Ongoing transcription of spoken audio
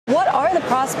are the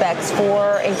prospects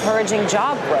for encouraging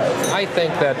job growth? I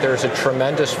think that there's a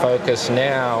tremendous focus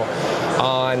now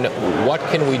on what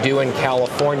can we do in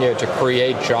California to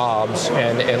create jobs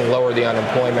and lower the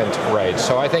unemployment rate.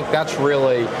 So I think that's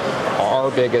really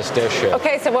our biggest issue.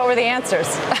 Okay, so what were the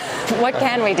answers? What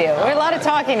can we do? We're a lot of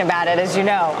talking about it, as you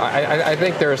know. I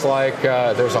think there's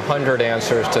 100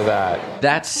 answers to that.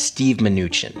 That's Steve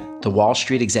Mnuchin, the Wall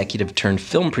Street executive turned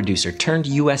film producer turned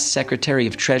U.S. Secretary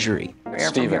of Treasury.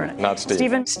 Stephen, not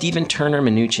Steve. Stephen Turner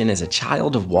Mnuchin is a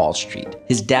child of Wall Street.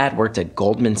 His dad worked at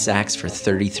Goldman Sachs for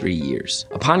 33 years.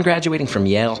 Upon graduating from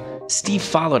Yale, Steve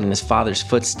followed in his father's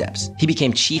footsteps. He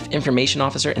became chief information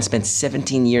officer and spent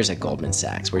 17 years at Goldman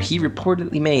Sachs, where he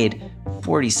reportedly made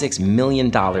 $46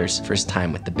 million for his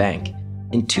time with the bank.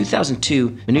 In 2002,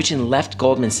 Mnuchin left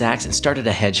Goldman Sachs and started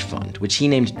a hedge fund, which he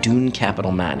named Dune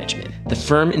Capital Management. The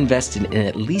firm invested in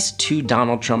at least 2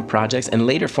 Donald Trump projects and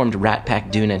later formed Rat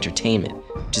Pack Dune Entertainment,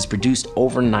 which has produced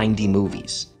over 90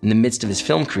 movies. In the midst of his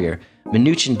film career,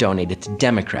 Mnuchin donated to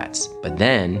Democrats, but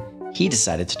then he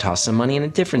decided to toss some money in a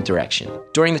different direction.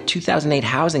 During the 2008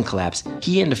 housing collapse,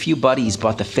 he and a few buddies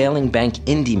bought the failing bank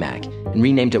IndyMac and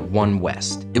renamed it One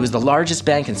West. It was the largest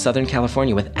bank in Southern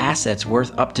California with assets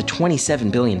worth up to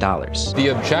 $27 billion.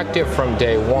 The objective from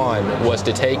day one was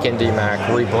to take IndyMac,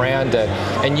 rebrand it,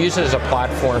 and use it as a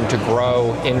platform to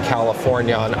grow in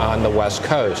California on the West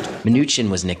Coast. Mnuchin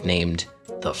was nicknamed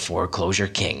the Foreclosure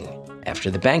King after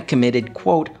the bank committed,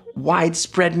 quote,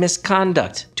 widespread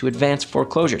misconduct to advance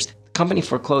foreclosures. The company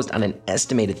foreclosed on an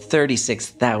estimated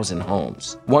 36,000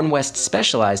 homes. One West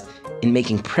specialized in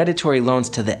making predatory loans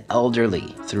to the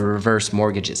elderly through reverse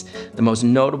mortgages. The most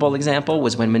notable example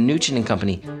was when Mnuchin and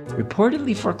Company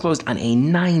reportedly foreclosed on a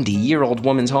 90-year-old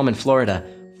woman's home in Florida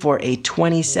for a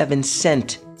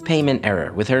 27-cent payment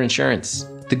error with her insurance.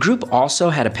 The group also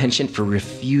had a penchant for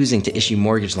refusing to issue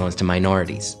mortgage loans to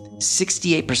minorities.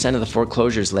 68% of the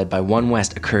foreclosures led by One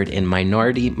West occurred in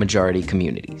minority-majority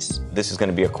communities. This is going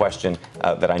to be a question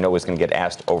that I know is going to get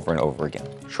asked over and over again.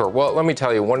 Sure. Well, let me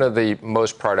tell you, one of the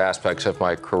most proud aspects of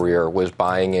my career was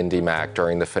buying IndyMac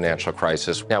during the financial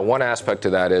crisis. Now, one aspect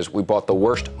of that is we bought the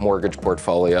worst mortgage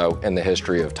portfolio in the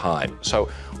history of time.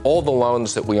 So all the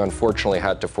loans that we unfortunately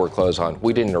had to foreclose on,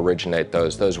 we didn't originate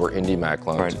those. Those were IndyMac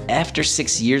loans. Right. After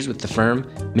 6 years with the firm,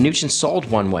 Mnuchin sold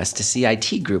One West to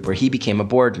CIT Group, where he became a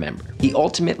board member. He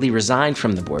ultimately resigned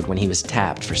from the board when he was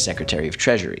tapped for Secretary of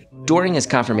Treasury. During his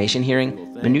confirmation hearing,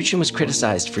 Mnuchin was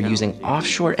criticized for using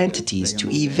offshore entities to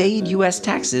evade U.S.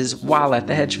 taxes while at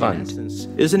the hedge fund.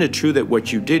 Isn't it true that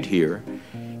what you did here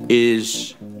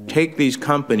is take these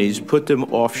companies, put them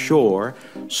offshore,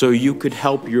 so you could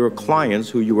help your clients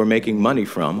who you were making money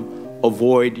from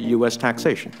avoid U.S.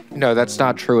 taxation? No, that's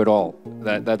not true at all.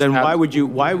 Then why would you?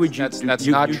 That's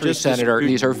not true, Senator.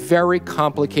 These are very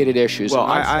complicated issues. Well,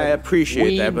 I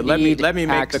appreciate that, but let me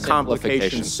make the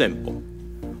complication simple.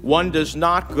 One does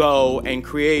not go and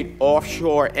create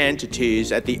offshore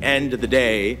entities at the end of the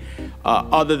day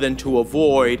other than to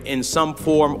avoid, in some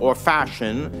form or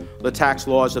fashion, the tax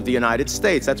laws of the United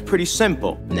States. That's pretty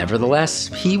simple. Nevertheless,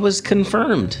 he was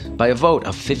confirmed by a vote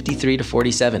of 53 to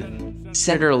 47.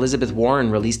 Senator Elizabeth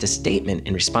Warren released a statement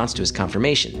in response to his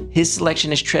confirmation. His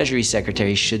selection as Treasury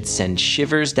Secretary should send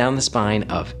shivers down the spine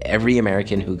of every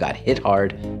American who got hit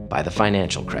hard by the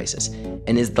financial crisis,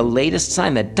 and is the latest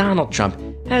sign that Donald Trump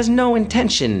has no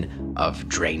intention of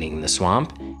draining the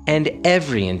swamp and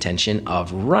every intention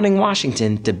of running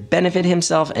Washington to benefit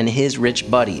himself and his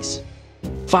rich buddies.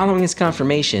 Following his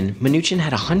confirmation, Mnuchin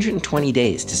had 120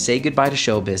 days to say goodbye to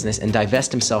show business and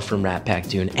divest himself from Rat Pack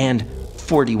Dune and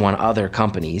 41 other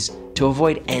companies to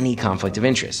avoid any conflict of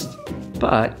interest.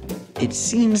 But it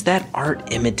seems that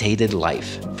art imitated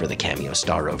life for the cameo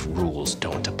star of Rules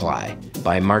Don't Apply.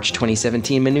 By March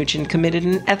 2017, Mnuchin committed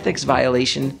an ethics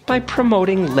violation by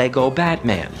promoting Lego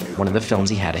Batman, one of the films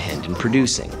he had a hand in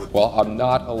producing. Well, I'm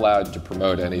not allowed to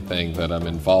promote anything that I'm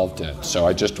involved in, so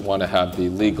I just want to have the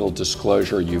legal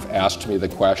disclosure. You've asked me the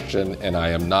question, and I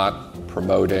am not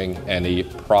promoting any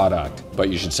product, but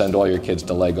you should send all your kids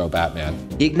to Lego Batman.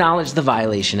 He acknowledged the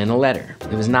violation in a letter.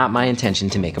 It was not my intention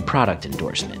to make a product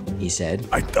endorsement, he said.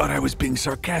 I thought I was being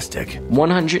sarcastic.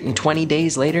 120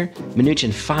 days later,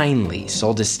 Mnuchin finally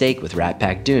sold his stake with Rat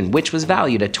Pack Dune, which was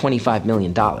valued at $25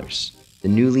 million. The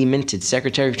newly minted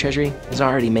Secretary of Treasury is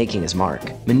already making his mark.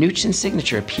 Mnuchin's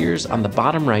signature appears on the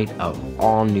bottom right of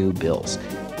all new bills.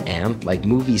 And, like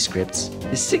movie scripts,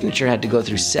 His signature had to go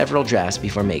through several drafts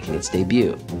before making its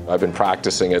debut. I've been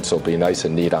practicing it, so it'll be nice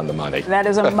and neat on the money. That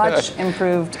is a much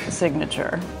improved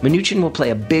signature. Mnuchin will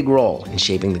play a big role in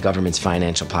shaping the government's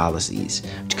financial policies,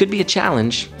 which could be a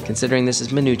challenge, considering this is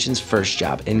Mnuchin's first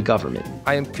job in government.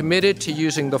 I am committed to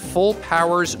using the full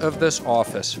powers of this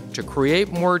office to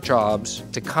create more jobs,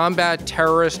 to combat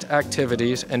terrorist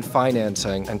activities and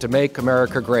financing, and to make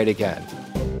America great again.